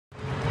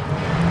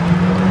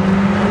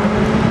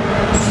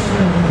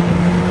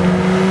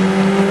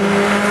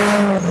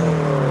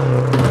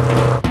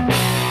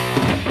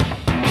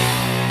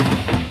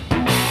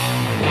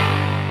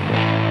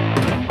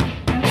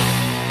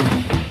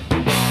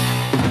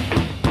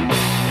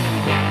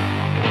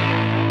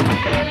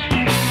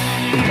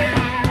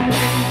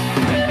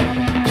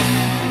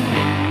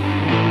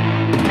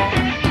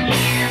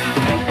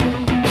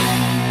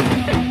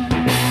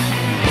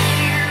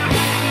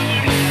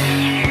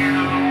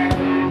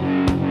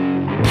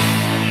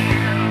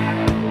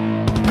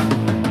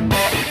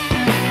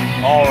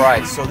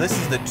Alright, so this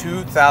is the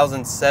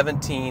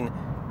 2017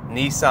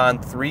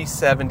 Nissan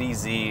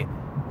 370Z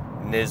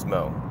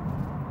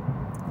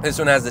Nismo. This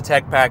one has the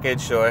tech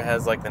package, so it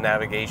has like the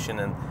navigation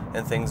and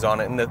things on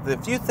it. And the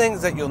few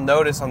things that you'll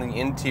notice on the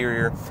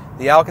interior,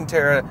 the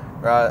Alcantara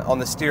on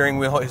the steering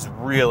wheel is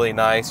really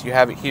nice. You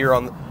have it here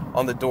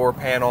on the door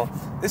panel.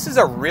 This is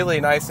a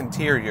really nice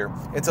interior.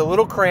 It's a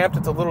little cramped,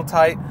 it's a little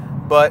tight,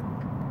 but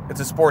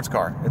it's a sports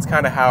car. It's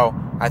kind of how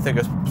I think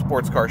a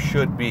sports car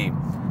should be.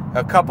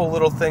 A couple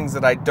little things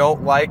that I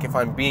don't like, if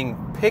I'm being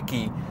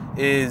picky,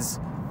 is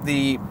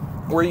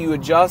where you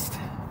adjust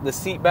the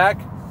seat back.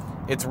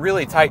 It's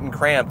really tight and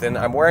cramped, and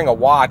I'm wearing a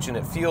watch, and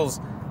it feels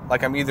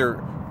like I'm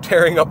either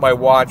tearing up my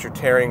watch or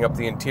tearing up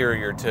the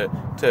interior to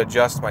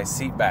adjust my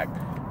seat back.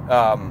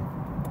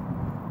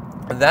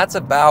 That's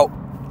about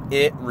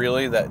it,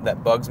 really,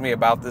 that bugs me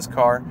about this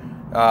car.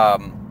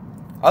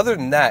 Other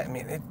than that, I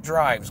mean, it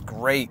drives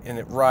great, and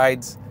it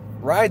rides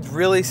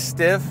really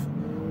stiff.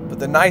 But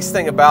the nice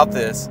thing about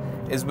this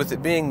is, with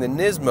it being the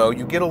Nismo,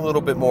 you get a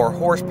little bit more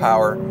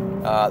horsepower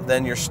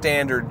than your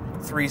standard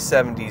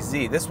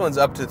 370Z. This one's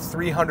up to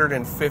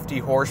 350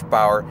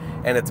 horsepower,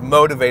 and it's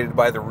motivated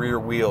by the rear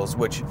wheels,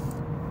 which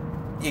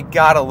you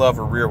gotta love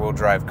a rear-wheel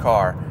drive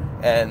car.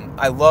 And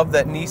I love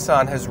that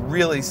Nissan has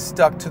really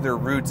stuck to their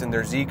roots in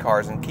their Z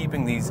cars and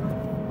keeping these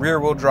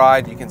rear-wheel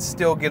drive. You can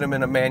still get them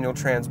in a manual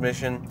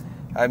transmission.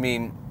 I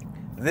mean,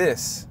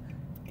 this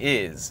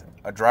is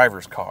a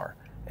driver's car,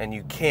 and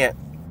you can't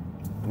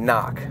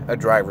knock a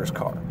driver's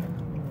car.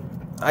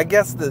 I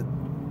guess the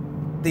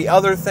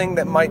other thing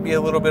that might be a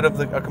little bit of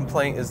a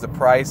complaint is the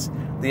price.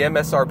 The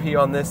MSRP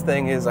on this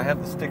thing is, I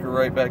have the sticker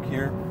right back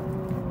here,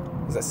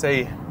 does that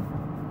say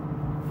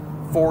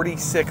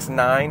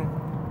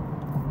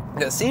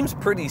 $46,900? It seems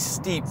pretty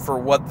steep for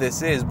what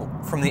this is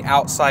from the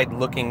outside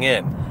looking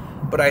in.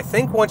 But I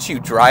think once you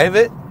drive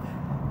it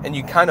and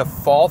you kind of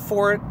fall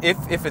for it,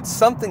 if it's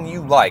something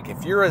you like,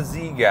 if you're a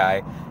Z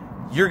guy,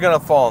 you're gonna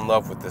fall in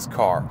love with this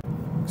car.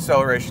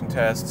 Acceleration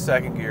test,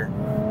 second gear.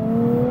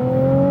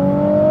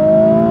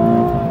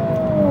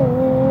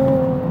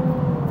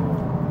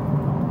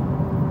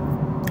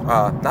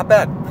 Not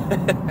bad.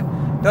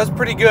 Does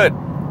pretty good.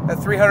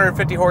 That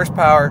 350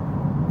 horsepower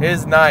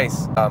is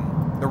nice.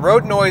 The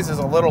road noise is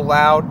a little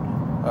loud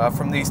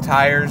from these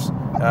tires,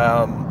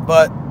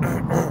 but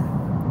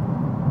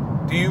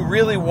do you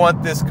really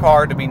want this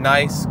car to be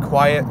nice,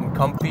 quiet, and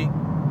comfy?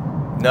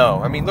 No.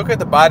 I mean, look at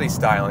the body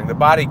styling, the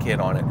body kit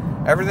on it.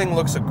 Everything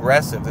looks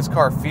aggressive. This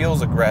car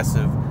feels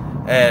aggressive,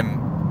 and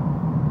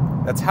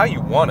that's how you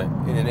want it,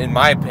 in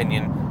my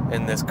opinion,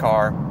 in this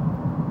car.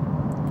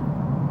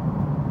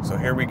 So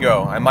here we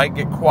go. I might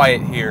get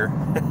quiet here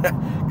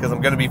because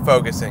I'm going to be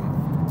focusing.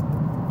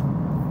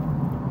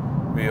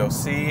 We'll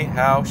see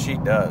how she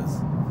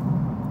does.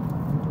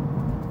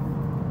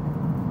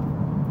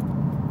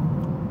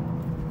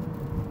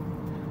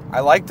 I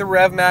like the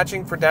rev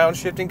matching for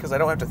downshifting because I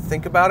don't have to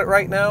think about it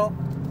right now.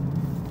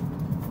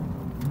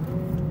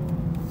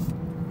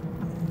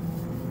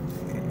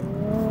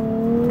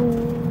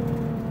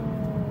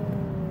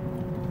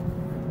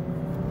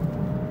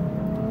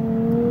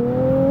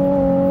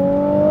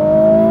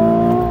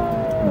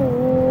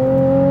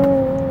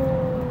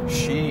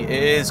 She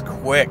is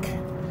quick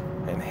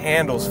and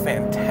handles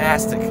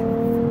fantastic.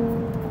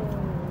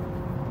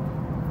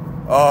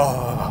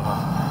 Oh,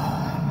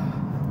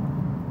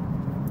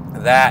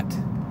 that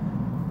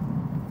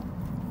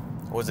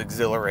was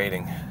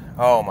exhilarating.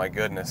 Oh my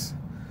goodness.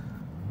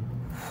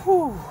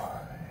 Whew.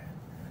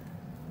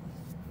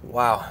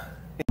 Wow.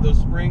 The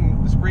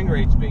spring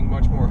rates being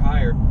much more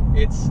higher,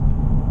 it's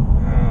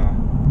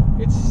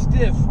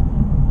stiff,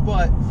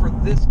 but for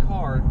this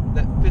car,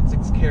 that fits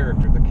its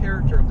character. The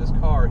character of this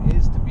car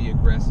is to be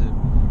aggressive,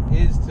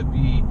 is to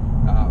be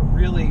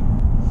really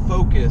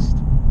focused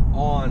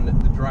on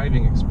the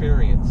driving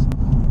experience.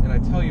 And I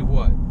tell you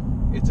what,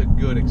 it's a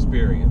good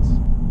experience.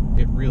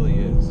 It really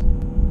is.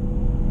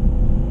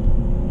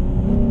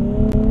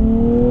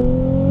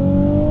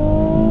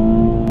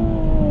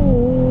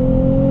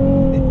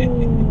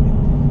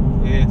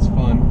 It's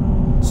fun.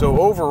 So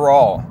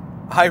overall,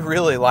 I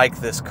really like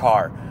this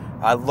car.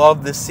 I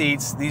love the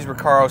seats. These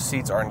Recaro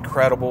seats are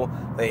incredible.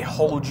 They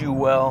hold you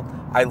well.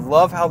 I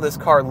love how this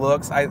car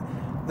looks.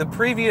 The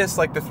previous,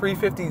 like the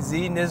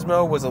 350Z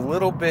Nismo, was a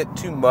little bit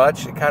too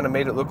much. It kind of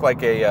made it look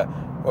like a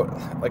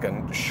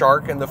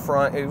shark in the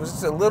front. It was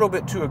just a little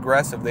bit too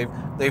aggressive.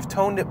 They've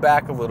toned it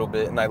back a little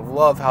bit, and I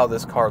love how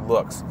this car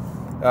looks.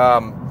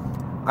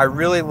 I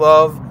really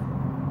love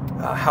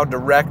how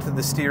direct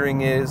the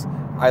steering is.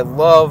 I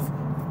love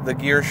the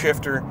gear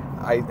shifter.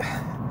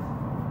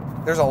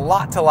 There's a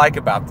lot to like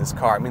about this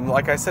car. I mean,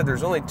 like I said,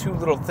 there's only two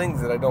little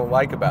things that I don't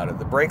like about it.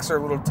 The brakes are a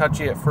little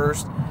touchy at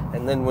first,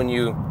 and then when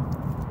your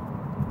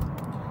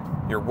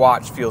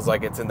watch feels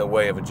like it's in the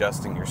way of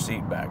adjusting your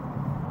seat back.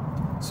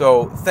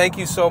 So thank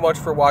you so much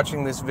for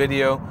watching this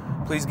video.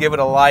 Please give it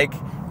a like,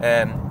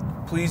 and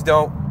please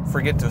don't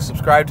forget to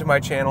subscribe to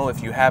my channel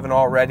if you haven't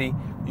already.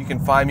 You can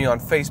find me on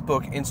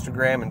Facebook,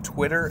 Instagram, and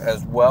Twitter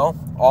as well,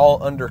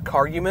 all under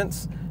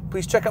Carguments.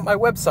 please check out my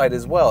website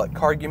as well at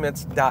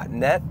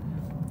carguments.net.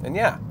 And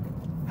yeah,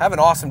 have an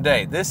awesome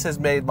day. This has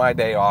made my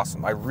day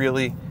awesome. I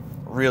really,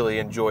 really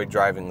enjoyed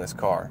driving this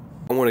car.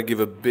 I want to give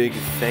a big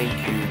thank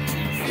you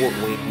to Fort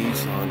Wayne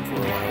Nissan for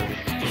allowing me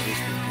to do this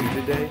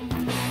review today.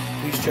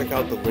 Please check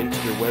out the link to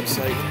their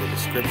website in the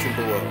description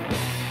below.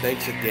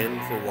 Thanks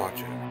again for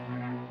watching.